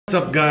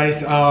What's up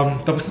guys?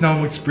 Tapos na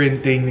ako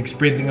mag-sprinting.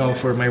 Nag-sprinting ako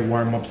for my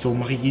warm-up. So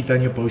makikita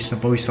nyo pawis na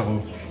pawis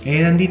ako.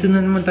 And nandito na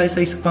naman tayo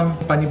sa isa pang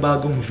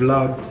panibagong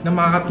vlog na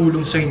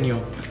makakatulong sa inyo.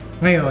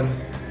 Ngayon,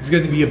 it's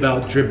gonna be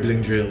about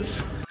dribbling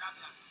drills.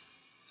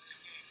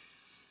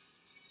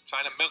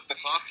 Trying to milk the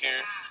clock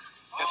here.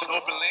 It's an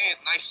open lane.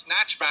 Nice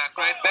snatch back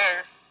right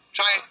there.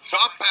 Try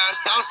drop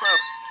pass down for a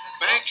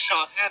bank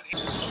shot and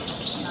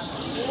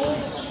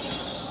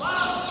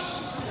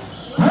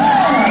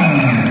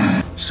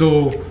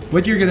So,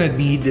 what you're gonna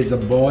need is a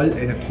ball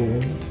and a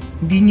cone.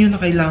 Hindi nyo na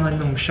kailangan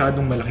ng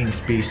masyadong malaking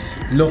space.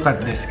 Look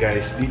at this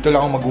guys. Dito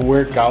lang ako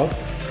mag-workout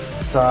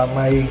sa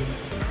may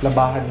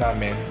labahan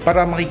namin.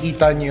 Para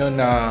makikita nyo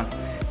na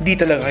hindi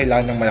talaga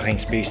kailangan ng malaking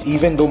space.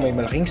 Even though may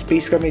malaking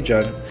space kami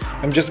dyan,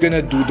 I'm just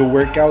gonna do the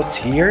workouts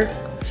here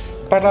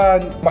para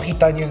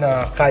makita nyo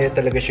na kaya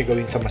talaga siya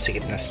gawin sa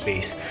masikip na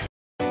space.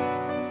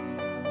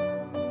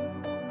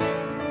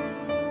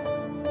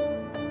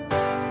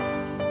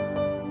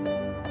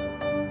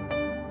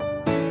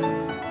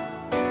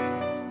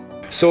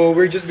 So,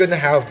 we're just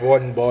gonna have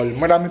one ball.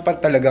 Marami pa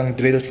talagang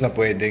drills na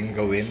pwedeng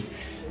gawin.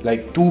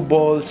 Like 2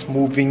 balls,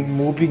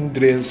 moving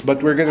drills. But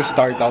we're gonna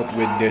start out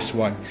with this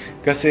one.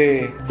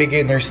 Kasi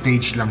beginner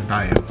stage lang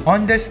tayo.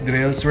 On this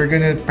drills, we're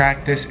gonna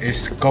practice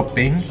is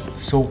cupping.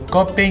 So,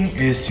 cupping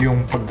is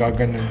yung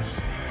paggaganon.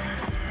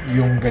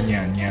 Yung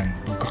ganyan, yan.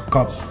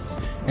 Pagka-cup.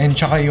 And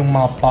tsaka yung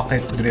mga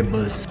pocket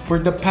dribbles.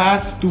 For the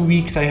past 2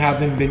 weeks, I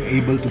haven't been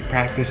able to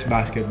practice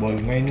basketball.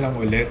 Ngayon lang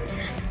ulit.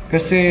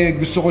 Kasi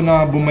gusto ko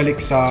na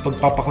bumalik sa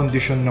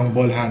pagpapakondisyon ng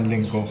ball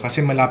handling ko. Kasi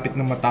malapit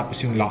na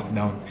matapos yung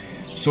lockdown.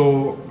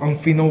 So, ang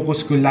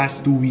finocus ko last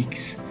 2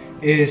 weeks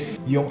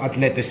is yung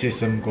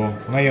athleticism ko.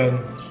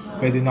 Ngayon,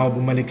 pwede na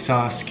ako bumalik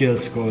sa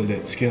skills ko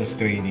ulit, skills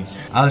training.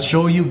 I'll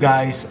show you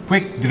guys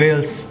quick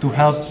drills to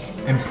help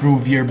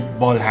improve your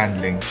ball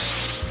handling.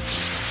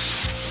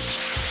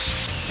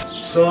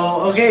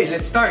 So, okay,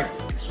 let's start.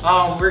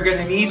 We're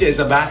gonna need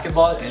is a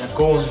basketball and a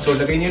cone. So,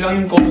 lagay nyo lang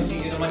yung cone.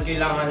 Hindi nyo naman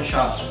kailangan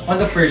siya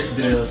on the first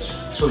drills.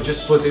 So,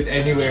 just put it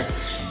anywhere.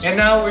 And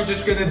now, we're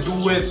just gonna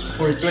do it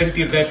for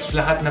 20 reps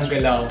lahat ng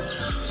galaw.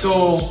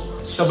 So,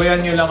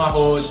 sabayan nyo lang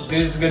ako.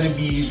 This is gonna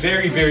be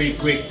very, very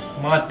quick.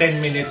 Mga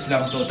 10 minutes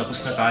lang to. Tapos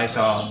na tayo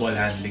sa ball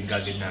handling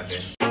gagawin natin.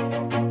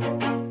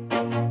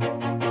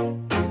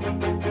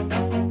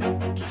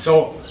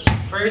 So,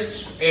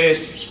 first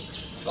is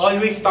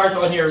always start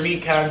on your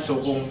weak hand. So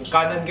kung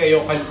kanan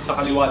kayo, sa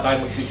kaliwa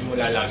tayo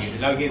magsisimula lagi.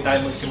 Lagi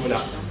tayo magsimula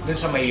dun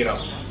sa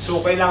mahirap. So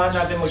kailangan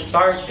natin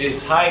mag-start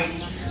is high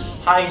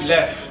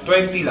left,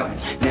 20 lang.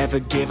 Never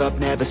give up,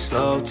 never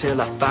slow till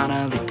I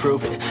finally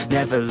prove it.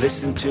 Never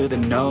listen to the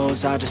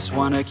no's, I just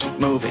wanna keep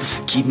moving.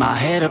 Keep my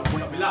head up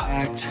when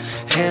I act,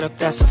 head up,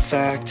 that's a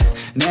fact.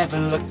 Never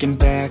looking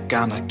back,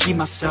 I'ma keep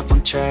myself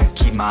on track.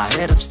 Keep my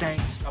head up, staying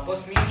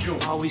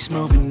always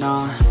moving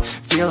on.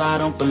 Feel I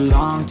don't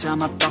belong, tell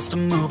my thoughts to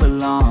move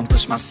along.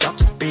 Push myself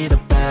to be the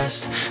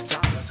best.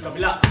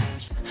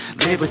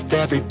 Live with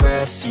every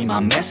breath, see my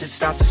message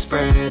start to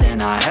spread.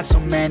 And I had so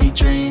many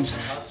dreams,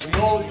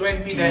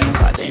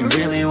 life ain't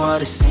really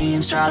what it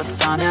seems. Try to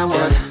find out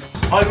what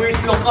always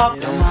look up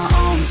on my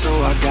own, so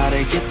I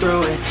gotta get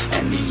through it.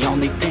 And the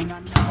only thing I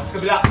know is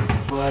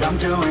what I'm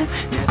doing.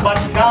 But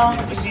down,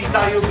 hindi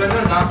tayo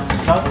ganun ha.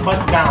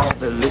 But down.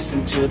 Never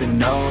listen to the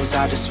no's,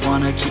 I just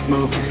wanna keep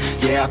moving.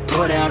 Yeah, I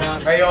put out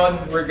a...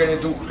 Ngayon, we're gonna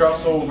do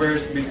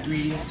crossovers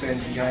between and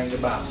behind the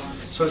back.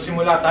 So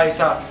simula tayo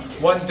sa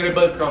one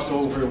dribble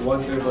crossover,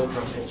 one dribble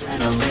crossover.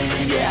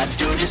 Yeah, I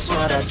do just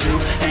what I do,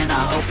 and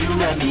I hope you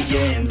let me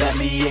in,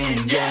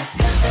 yeah.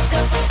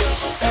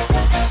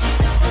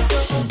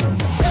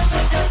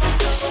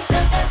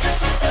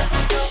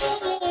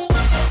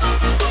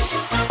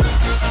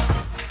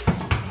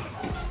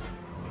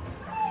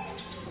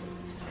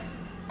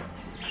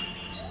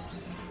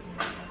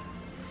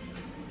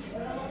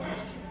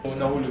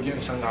 Nahulog yung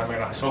isang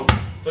camera. So,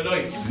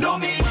 tuloy. Know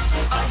me,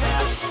 I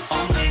have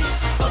only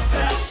a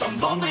path. I'm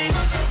lonely,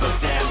 but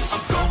damn,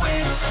 I'm going to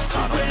win.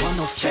 I don't want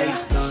no fake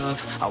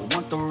love, I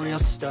want the real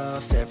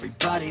stuff.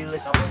 Everybody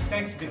listen.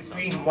 Next,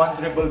 between, one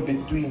dribble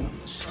between.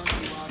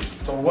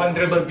 So, one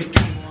dribble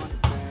between.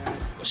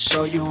 I'll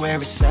show you where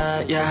it's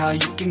at, yeah, how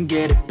you can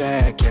get it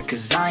back. Yeah,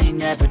 cause I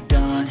ain't never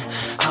done,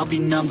 I'll be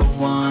number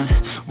one.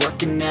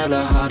 Working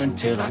hella hard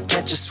until I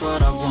get just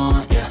what I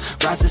want, yeah.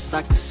 Rises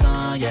like the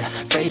sun, yeah,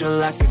 fatal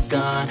like a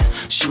gun.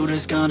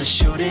 Shooter's gonna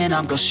shoot and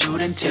I'm gonna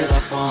shoot until I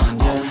fall,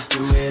 yeah. Always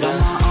do it on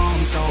my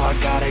own, so I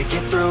gotta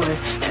get through it.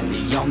 And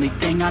the only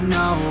thing I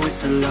know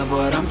is to love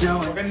what I'm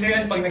doing. Maganda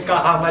yan, pag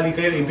nagkakamali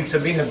kayo, ibig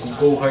sabihin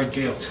nag-go hard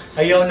kayo.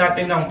 Ayaw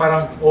natin ng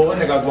parang, oo,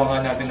 nagagawa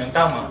nga natin ng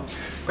tama.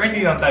 Pero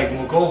hindi lang tayo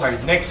go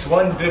hard. Next,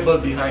 one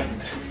dribble behind.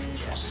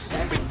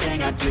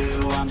 Everything I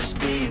do, I'm just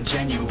being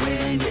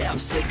genuine. Yeah,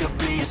 I'm sick of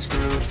being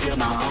screwed, feel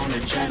my own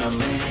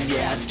adrenaline.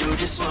 Yeah, I do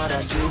just what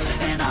I do,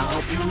 and I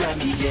hope you let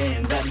me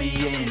in,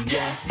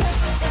 yeah.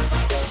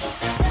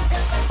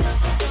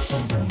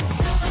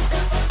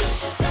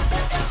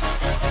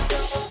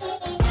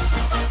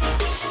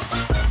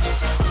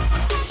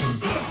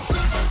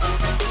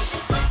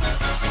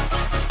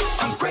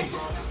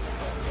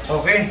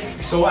 Okay,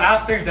 so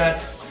after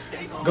that,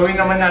 gawin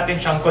naman natin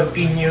siyang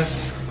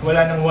continuous.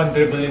 Wala nang one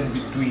dribble in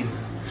between.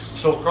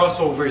 So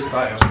crossovers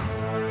tayo.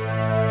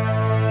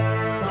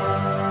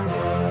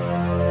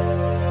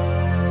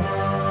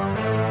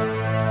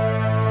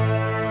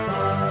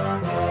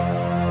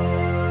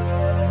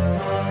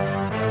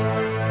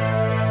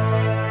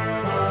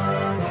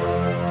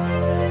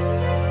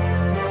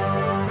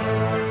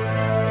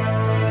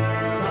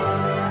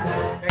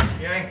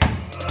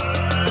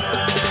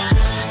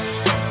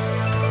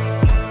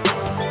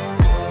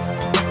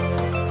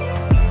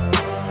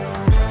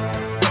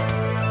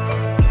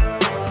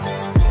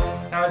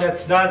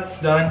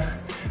 That's done.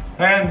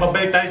 Ngayon,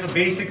 babalik tayo sa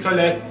basics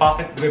ulit.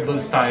 Pocket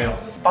dribbles tayo.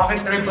 Pocket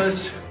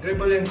dribbles,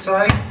 dribble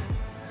inside,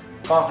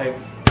 pocket,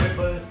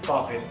 dribble,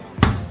 pocket.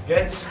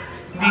 Gets?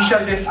 Hindi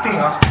siya lifting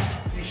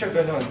Hindi siya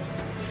ganun.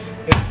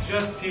 It's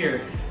just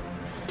here.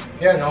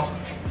 Yan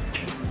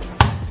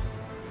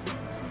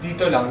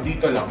Dito lang,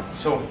 dito lang.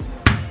 So,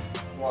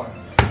 1,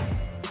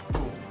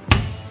 2.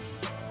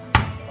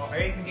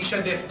 Okay? Hindi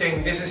siya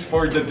lifting. This is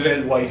for the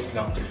drill wise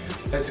lang.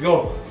 Let's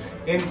go.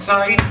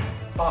 Inside,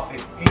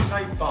 pocket,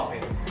 inside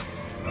pocket.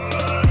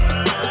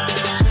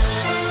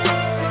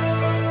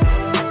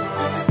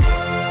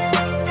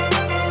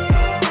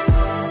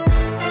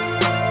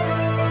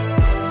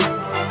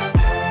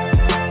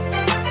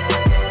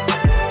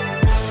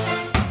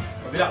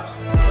 Kabila.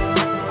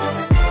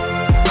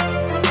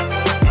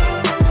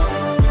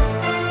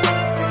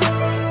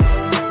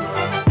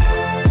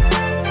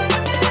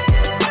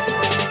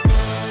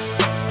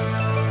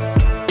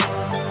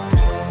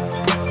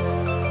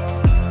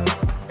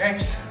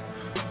 Next.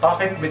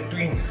 Pocket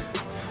between.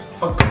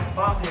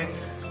 Pagka-pocket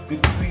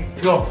between.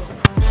 Go!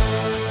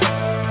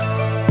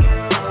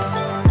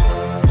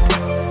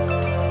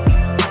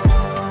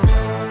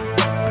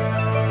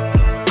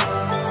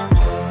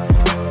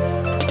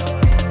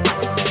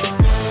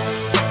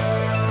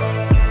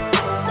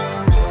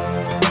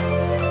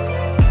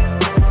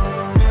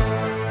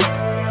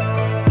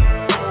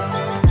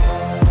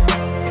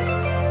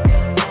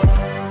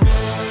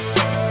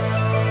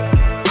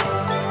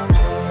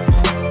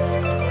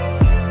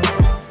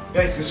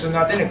 Guys, gusto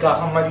natin,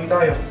 nagkakamali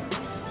tayo.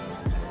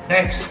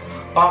 Next,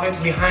 pocket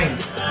behind.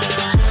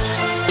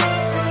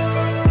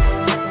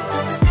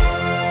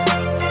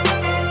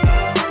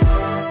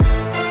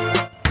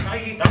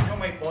 Nakikita nyo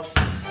may pause.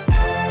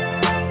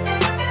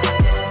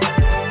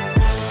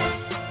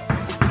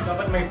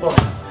 Dapat may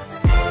pause.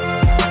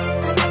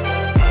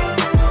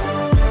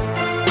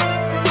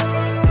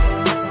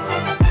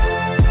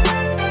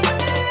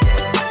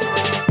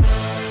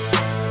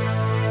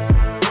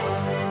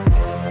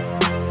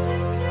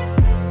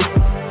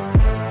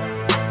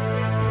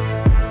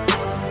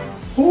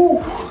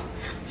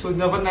 So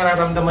dapat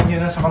nararamdaman nyo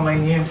na sa kamay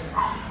nyo.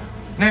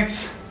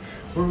 Next,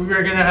 what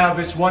we're gonna have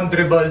is one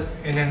dribble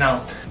in and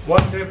out.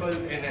 One dribble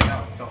in and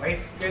out, okay?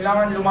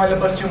 Kailangan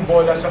lumalabas yung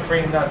bola sa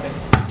frame natin.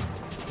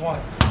 One,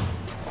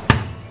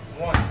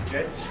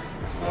 gets?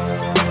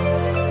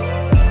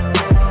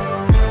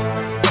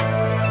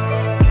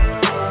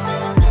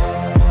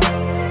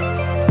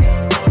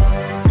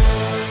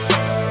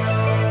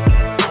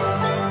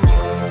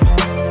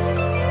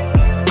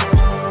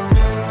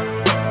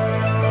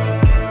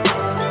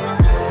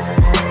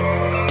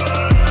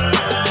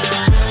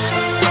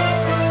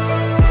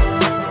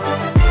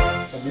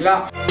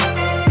 Kabila.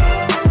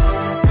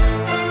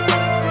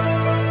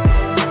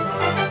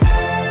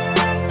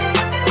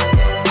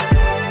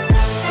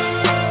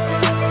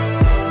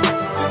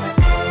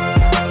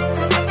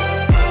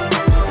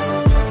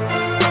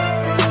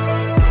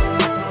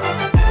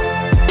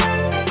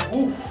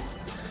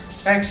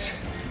 Next,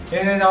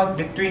 in and out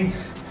between.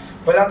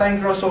 Wala tayong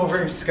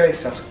crossovers,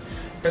 guys.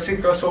 Kasi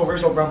crossover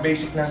sobrang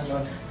basic na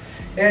yun.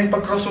 And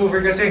pag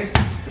crossover kasi,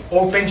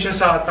 open siya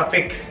sa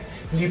tapik.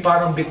 Hindi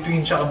parang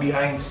between siya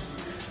behind.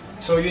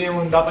 So yun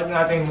yung dapat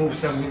nating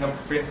moves na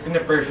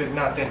pina-perfect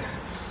natin.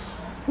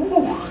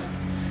 Woo!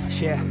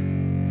 Yeah,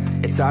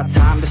 it's our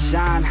time to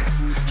shine.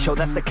 Show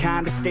that's the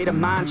kind of state of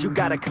mind you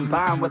gotta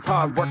combine with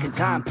hard work and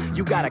time.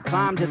 You gotta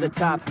climb to the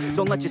top.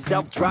 Don't let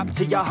yourself drop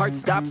till your heart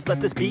stops.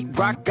 Let this beat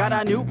rock. Got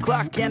a new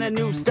clock and a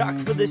new stock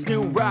for this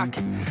new rock.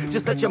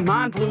 Just let your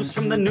mind loose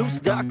from the new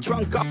stock.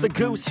 Drunk off the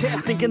goose,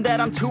 thinking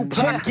that I'm too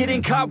pop.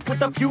 Getting caught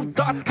with a few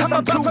thoughts cause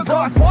I'm too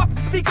lost. Off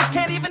the speakers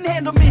can't even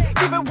handle me.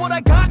 Giving what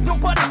I got,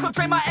 nobody's gonna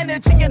drain my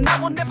energy. And I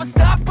will never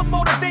stop, I'm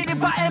motivated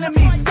by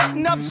enemies.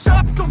 Setting up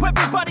shop so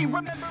everybody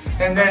remember me.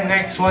 And then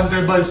next one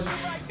dribble,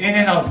 in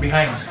and out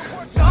behind.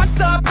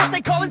 Non-stop, what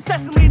they call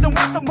incessantly. Then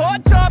want some more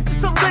job just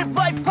to live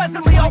life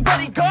pleasantly.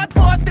 Already got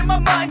lost in my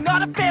mind,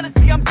 not a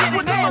fantasy. I'm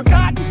getting ill,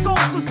 gotten soul,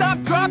 so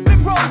stop, drop,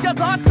 and roll. You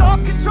lost all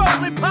control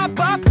and pop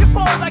off your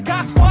ball. I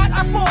got squat,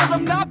 I fall,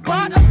 I'm not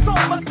bought, I'm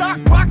sold. My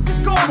stock rocks,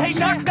 it's gold. Hey,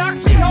 knock, knock,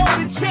 she home.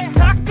 It's shit,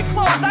 talk to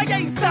close. I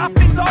ain't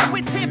stopping though,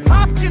 it's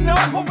hip-hop, you know.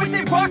 Or is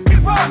it rock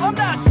and roll? I'm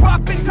not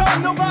dropping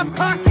down, no, my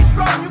pocket's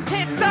grown. You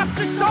can't stop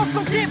the show,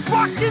 so get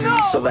rockin'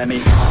 on. So let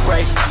me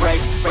break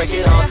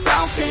it all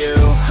down for you.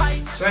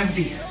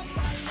 20.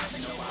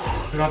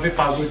 Grabe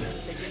pagod.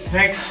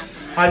 Next,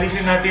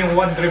 Alisin natin yung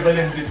one dribble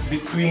in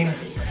between.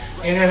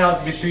 In and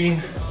out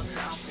between.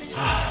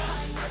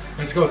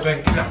 Let's go,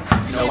 20 lang.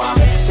 No, I'm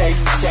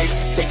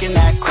taking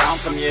that crown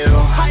from you.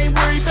 I ain't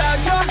worried about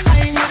you, I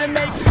ain't here to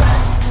make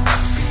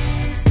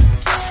friends.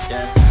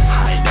 Yeah,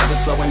 I ain't never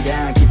slowing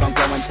down, keep on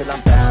going till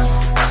I'm down.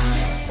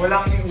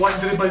 Walang one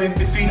dribble in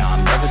between. No,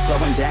 I'm never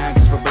slowing down,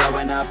 cause we're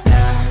blowing up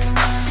now.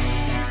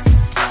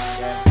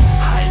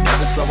 Yeah, I ain't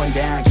never slowing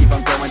down, keep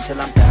on going till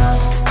I'm down.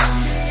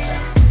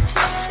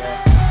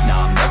 No,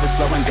 I'm never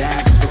slowing down,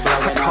 cause we're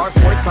blowing up. Hard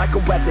points like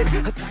a weapon.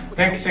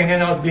 Thanks, in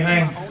and out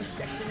behind.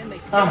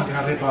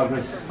 Grabe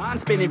pagod.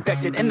 Mind's been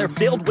infected and they're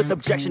filled with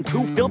objection.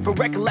 Too filled for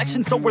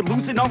recollection, so we're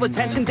losing all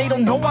attention. They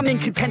don't know I'm in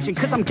contention,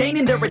 cause I'm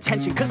gaining their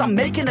attention, cause I'm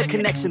making a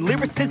connection.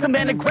 Lyricism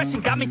and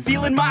aggression got me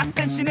feeling my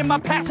ascension. In my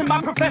passion,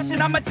 my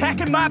profession, I'm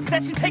attacking my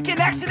obsession,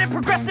 taking action and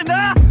progressing.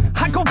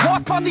 I go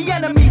off on the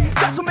enemy,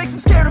 that's what makes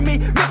them scared of me.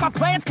 Make my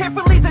plans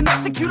carefully, then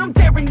execute them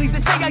daringly. They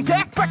say I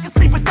act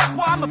recklessly, but that's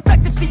why I'm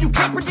effective. See, you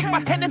can't predict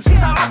my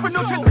tendencies, I offer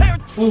no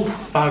transparency.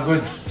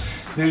 Pagod.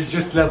 This is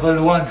just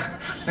level 1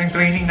 ng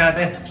training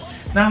natin.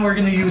 Now we're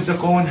gonna use the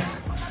cone.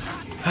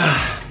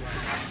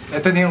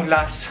 Ito na yung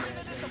last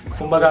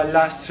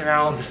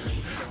round.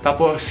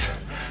 Tapos,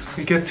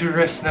 we get to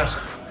rest na.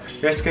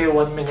 Rest kayo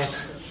 1 minute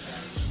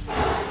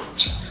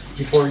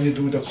before you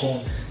do the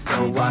cone.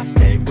 So I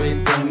stay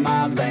within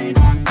my lane,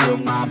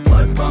 feel my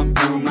blood pump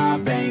through my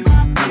veins.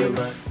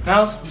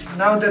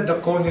 Now that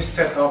the cone is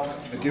set up,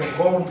 ito yung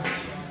cone.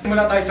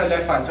 Mula tayo sa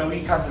left hand, so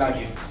we can't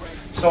lagi.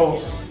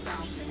 So,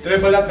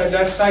 dribble at the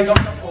left side of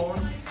the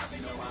cone,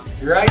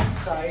 right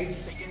side,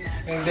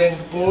 and then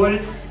pull,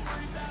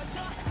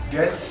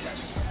 gets,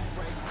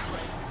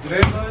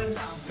 dribble,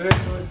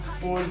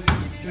 pull,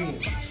 between.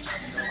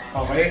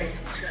 Okay?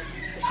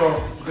 So,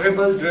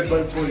 dribble,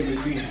 pull,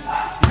 between.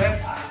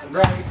 Left,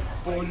 right,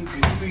 pull,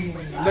 between.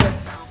 Left,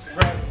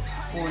 right,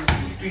 pull,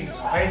 between.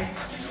 Okay?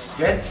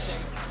 Gets?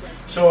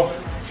 So,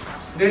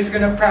 this is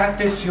gonna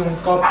practice yung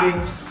cupping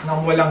ng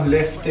walang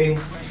lifting.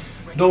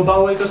 Though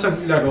bawal to sa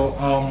laro,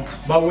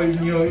 bawal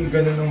nyo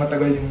i-ganon ng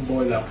matagal yung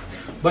bola.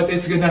 But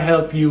it's gonna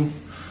help you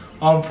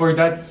for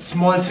that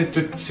small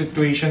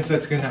situations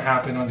that's gonna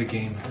happen on the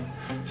game.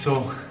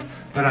 So,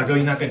 tara,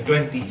 gawin natin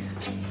 20.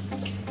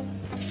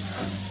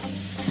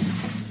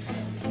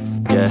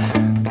 Yeah,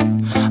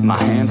 my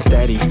hands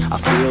steady, I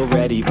feel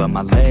ready, but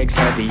my legs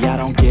heavy, I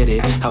don't get it.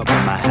 How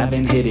come I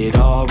haven't hit it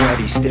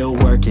already? Still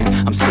working,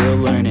 I'm still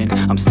learning,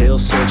 I'm still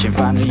searching,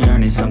 finally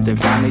earning something,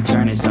 finally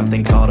turning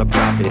something called a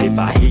profit. If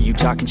I hear you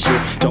talking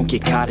shit, don't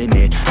get caught in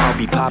it. I'll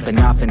be popping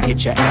off and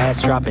hit your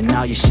ass, dropping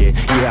all your shit.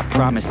 Yeah, I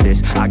promise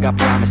this, I got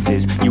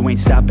promises, you ain't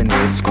stopping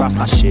this. Cross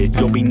my shit,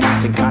 you'll be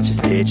knocked unconscious,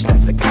 bitch.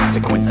 That's the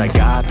consequence, I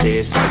got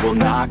this, I will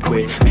not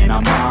quit. Man,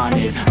 I'm on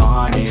it,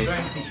 honest.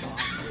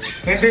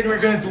 And then we're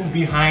gonna do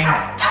behind.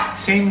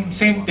 Same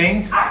thing.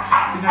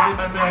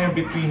 Pinalitan mo lang yung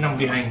between ng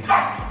behind.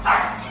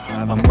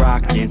 I'm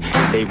rocking,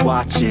 and they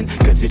watching,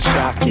 cause it's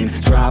shocking.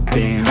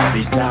 Dropping all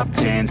these top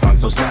 10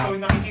 songs, so stop.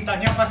 So nakikita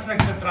niya, mas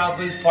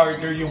nagta-travel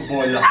farther yung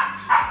bola.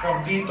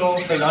 From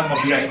dito, kailangan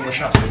mabiyahin mo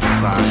siya.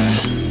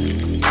 Fine.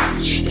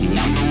 And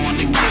I'm the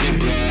one to get it,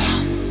 bro.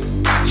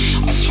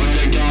 I swear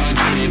to God I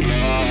get it,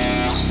 bro.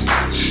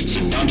 So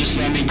don't just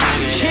let me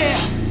get it. Yeah,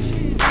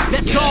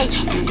 let's go.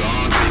 I'm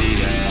gonna get it,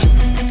 yeah.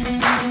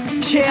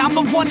 Yeah, I'm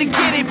the one to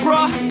get it,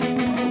 bro.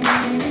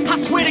 I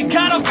swear to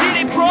God I'll get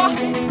it, bro.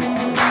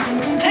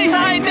 Hey,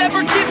 I ain't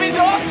never giving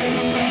up.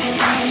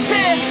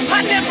 Yeah,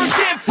 I never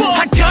give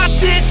up. I got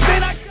this,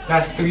 man.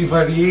 Last 3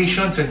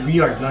 variations and we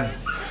are done.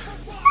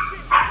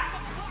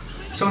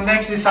 So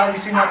next is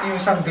alisin natin yung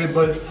isang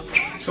dribble.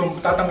 So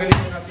tatanggalin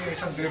natin yung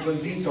isang dribble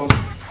dito.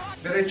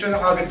 Diretso na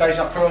kagad tayo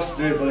sa cross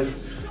dribble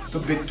to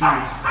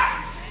between.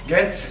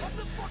 Gets?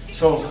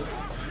 So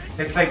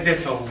it's like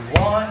this. So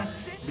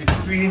 1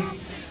 between,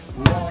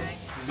 1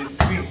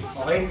 between.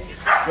 Okay?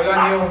 Wala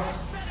na yung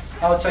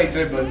outside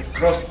dribble,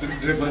 cross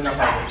dribble na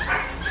kagad.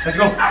 Let's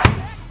go!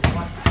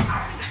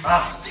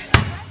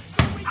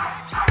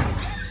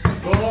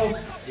 Go!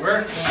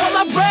 Work! Well,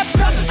 I'm rap,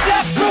 about to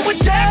step through a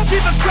jab,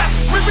 give a crap.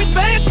 We're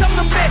advanced, I'm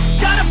the man.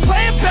 Gotta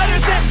play it better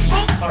than.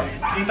 Okay,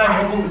 kita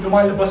nyo,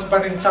 lumalabas pa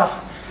rin sa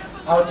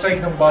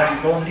outside ng body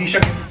ko. Hindi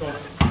siya ganito.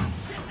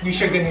 Hindi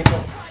siya ganito.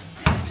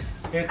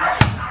 It's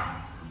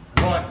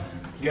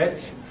 1.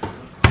 Gets?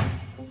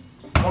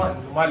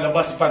 1.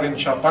 Lumalabas pa rin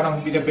siya. Parang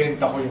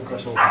binibenta ko yung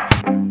crossover.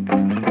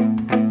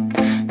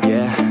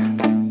 Yeah,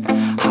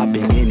 I've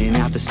been in and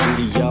out the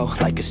studio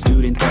like a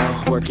student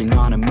though, working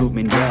on a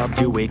movement, yeah, I'll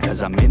do it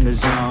cause I'm in the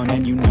zone.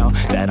 And you know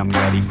that I'm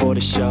ready for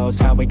the shows.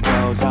 How it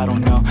goes, I don't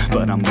know,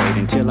 but I'm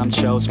waiting till I'm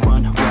chose.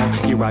 Front row,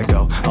 here I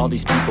go. All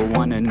these people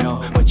wanna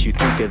know what you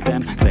think of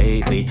them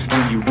lately. Do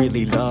you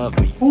really love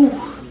me? Ooh.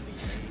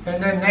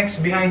 And then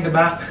next, behind the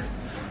back.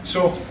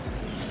 So,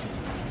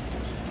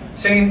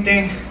 same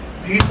thing.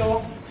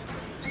 Dito,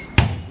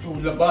 to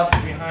labas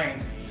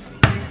behind.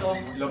 Dito,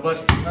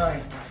 labas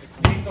behind.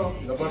 Dito,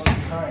 labas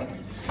behind.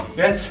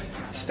 Let's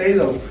stay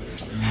low.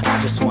 I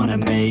just wanna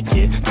make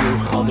it through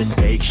all this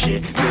fake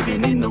shit.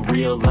 Living in the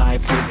real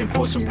life, living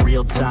for some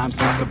real times.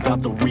 Talk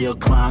about the real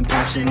climb,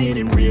 passionate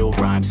in real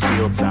rhymes.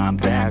 Steal time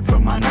back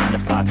from my 9 to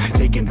 5,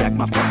 taking back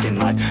my fucking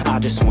life. I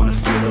just wanna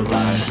feel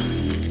alive.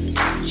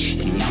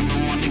 And I'm the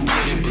one to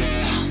get it, bro.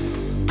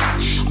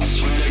 I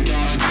swear to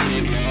God I get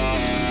it,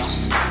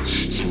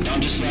 bro. So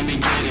don't just let me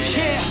get it.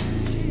 Yeah,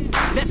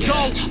 let's go.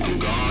 I'm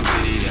gonna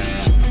get it,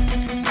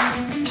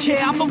 yeah.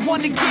 Yeah, I'm the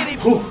one to get it.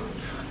 Whew.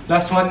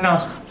 Last one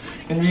now.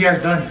 And we are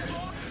done.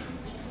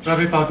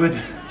 Grabe pagod.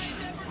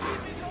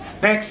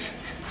 Next,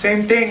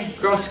 same thing.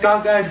 Cross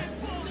kagad.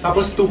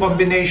 Tapos 2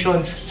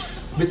 combinations.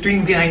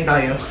 Between, behind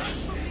tayo.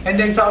 And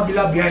then sa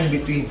kabila, behind,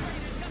 between.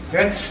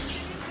 Let's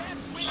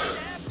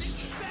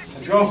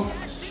go.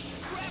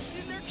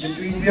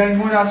 Between, behind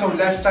muna. So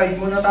left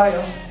side muna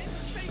tayo.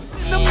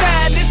 The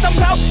madness, I'm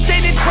out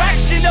gaining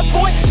traction.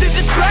 Avoid the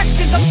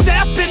distractions, I'm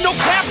snapping, no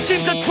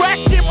captions.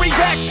 Attracting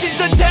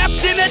reactions,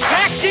 adapting,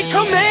 attacking,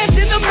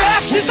 commanding the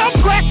masses. I'm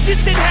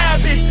practicing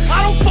habits,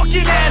 I don't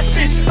fucking ask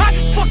bitch, I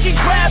just fucking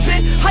grab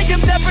it. I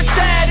am never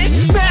static,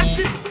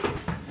 massive.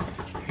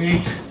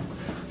 8.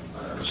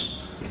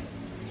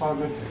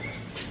 Pagod.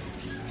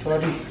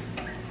 Sorry.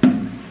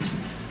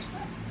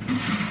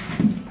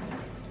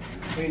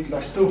 8,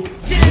 last 2.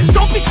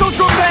 Don't be so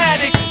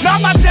dramatic,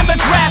 not my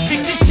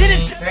demographic. This shit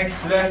is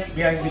Next, left,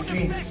 behind,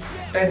 between.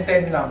 10,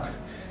 10 lang.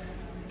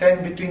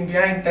 10 between,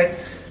 behind, 10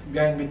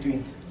 behind,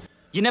 between.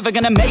 You're never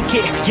gonna make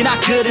it, you're not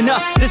good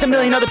enough. There's a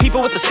million other people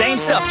with the same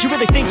stuff. You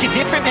really think you're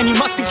different, man, you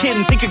must be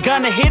kidding. Think you're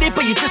gonna hit it,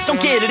 but you just don't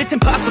get it. It's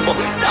impossible,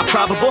 it's not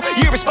probable,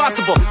 you're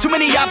irresponsible. Too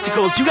many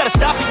obstacles, you gotta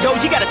stop it, yo.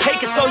 You gotta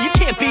take it slow, you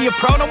can't be a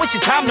pro, don't waste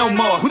your time no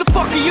more. Who the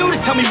fuck are you to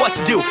tell me what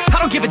to do?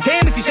 I don't give a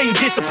damn if you say you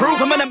disapprove.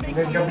 I'm gonna make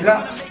Then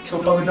kabila. So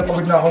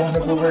pagod na ako.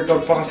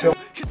 Nag-workout pa kasi ako.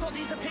 Cause all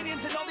these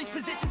opinions and all these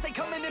positions, they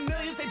come in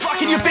millions, they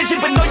blocking your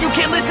vision. But no, you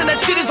can't listen, that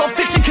shit is all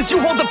fiction. Cause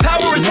you hold the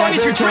power as long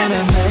as you're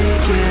dreaming.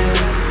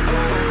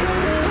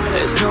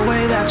 There's no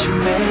way that you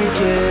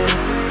make it.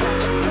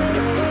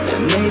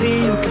 And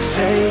maybe you can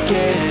fake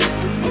it,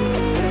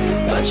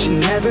 but you're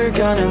never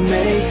gonna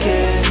make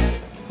it.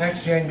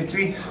 Next, behind,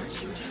 between.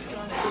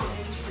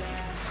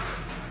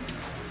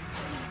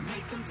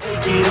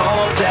 Take it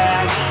all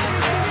back.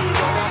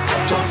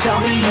 Don't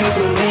tell me you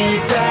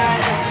believe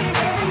that.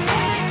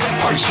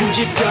 Are you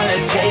just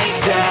gonna take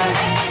that?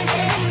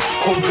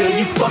 Or will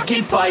you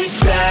fucking fight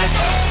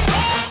back?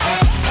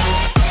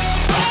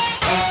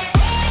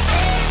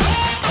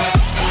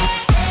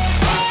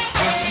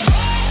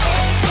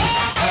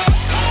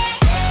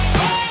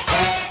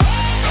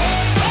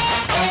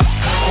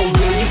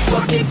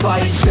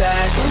 Fight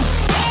back.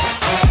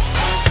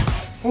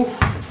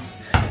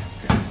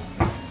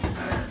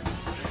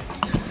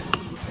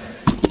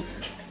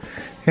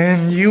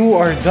 And you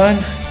are done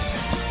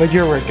with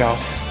your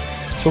workout.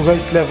 So guys,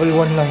 level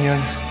 1 lang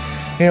yun.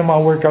 Yan yung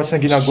mga workouts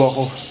na ginagawa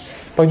ko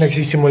pag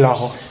nagsisimula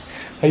ako.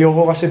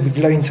 Ayoko kasi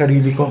biglayin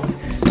sarili ko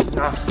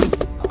na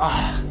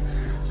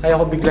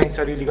ayoko biglayin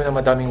sarili ko na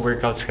madaming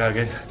workouts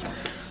kagad.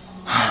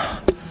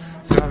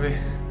 Grabe.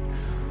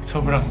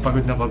 Sobrang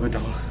pagod na pagod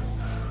ako.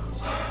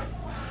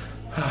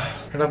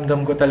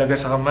 Ramdam ko talaga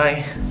sa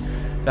kamay.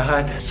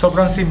 Lahat.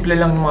 Sobrang simple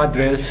lang ng mga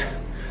drills.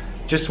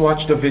 Just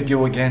watch the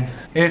video again.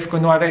 If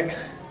kunwari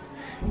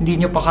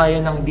hindi nyo pa kaya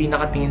nang di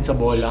nakatingin sa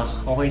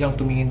bola, okay lang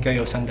tumingin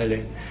kayo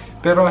sandali.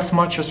 Pero as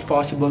much as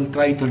possible,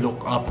 try to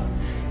look up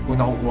kung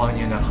nakukuha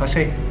nyo na.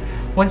 Kasi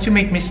once you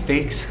make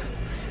mistakes,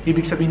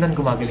 ibig sabihin nun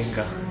gumagaling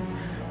ka.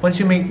 Once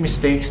you make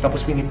mistakes,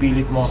 tapos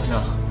pinipilit mo na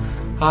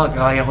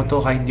kaya ko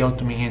to kahit hindi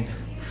ako tumingin,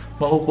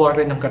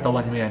 makukuha rin ng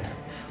katawan mo yan.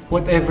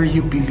 Whatever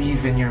you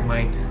believe in your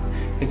mind,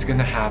 it's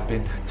gonna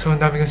happen. So,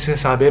 ang dami kong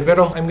sinasabi.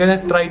 Pero, I'm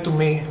gonna try to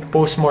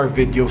post more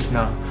videos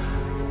na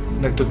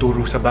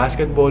nagtuturo sa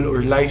basketball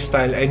or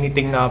lifestyle,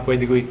 anything na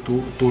pwede ko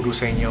ituturo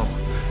sa inyo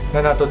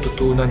na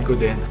natututunan ko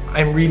din.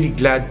 I'm really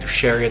glad to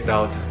share it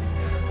out.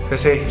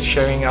 Kasi,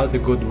 sharing out the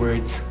good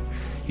words,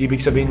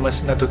 ibig sabihin mas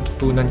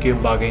natututunan ko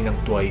yung bagay ng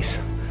twice.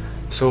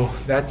 So,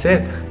 that's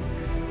it.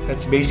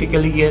 That's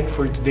basically it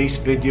for today's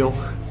video.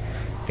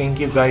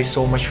 Thank you guys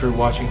so much for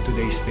watching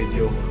today's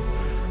video.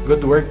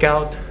 Good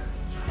workout.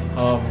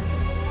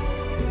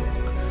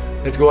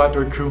 Let's go out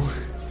our crew.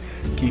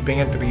 Keeping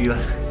it real.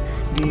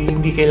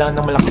 Hindi kailangan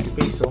ng malaking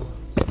space, oh.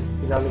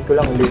 Ginamit ko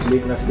lang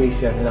liit na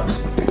space yan lang.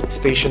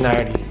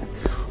 Stationary.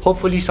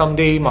 Hopefully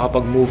someday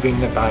makapag-moving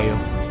na tayo.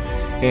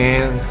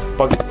 And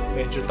pag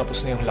medyo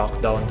tapos na yung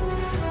lockdown,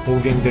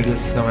 moving drills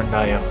naman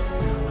tayo.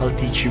 I'll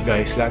teach you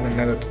guys. Lahat ng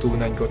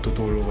natutunan ko,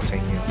 tuturo ko sa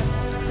inyo.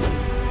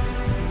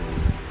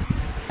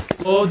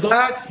 So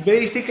that's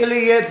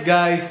basically it,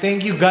 guys.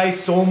 Thank you guys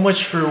so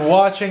much for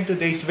watching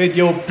today's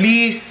video.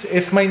 Please,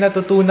 if may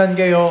natutunan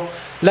kayo,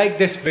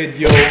 like this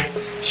video,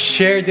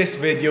 share this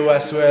video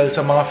as well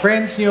sa mga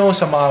friends nyo,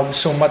 sa mga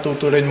gustong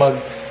matuto rin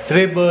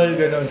mag-dribble,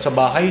 ganun, sa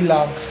bahay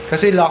lang.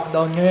 Kasi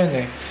lockdown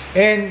ngayon eh.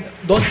 And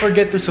don't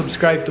forget to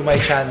subscribe to my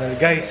channel.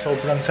 Guys,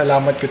 sobrang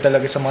salamat ko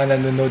talaga sa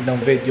mga nanonood ng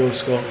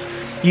videos ko.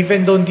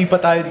 Even though hindi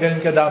pa tayo ganun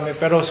kadami,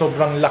 pero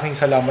sobrang laking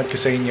salamat ko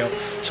sa inyo.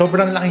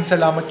 Sobrang laking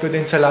salamat ko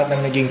din sa lahat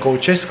ng naging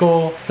coaches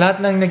ko, lahat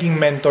ng naging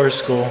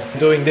mentors ko.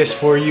 Doing this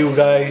for you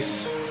guys.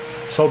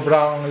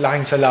 Sobrang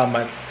laking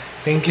salamat.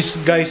 Thank you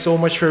guys so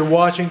much for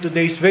watching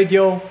today's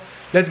video.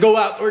 Let's go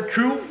out, our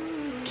crew.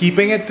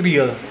 Keeping it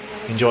real.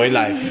 Enjoy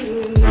life.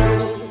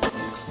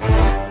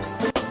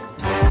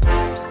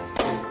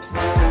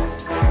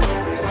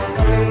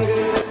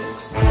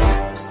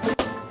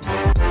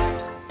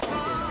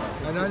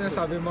 Ano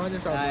sabi mo? Ay,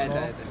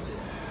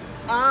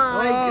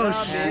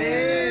 grabe!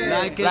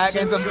 Like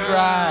and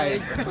subscribe!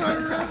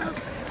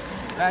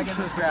 Like and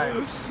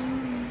subscribe.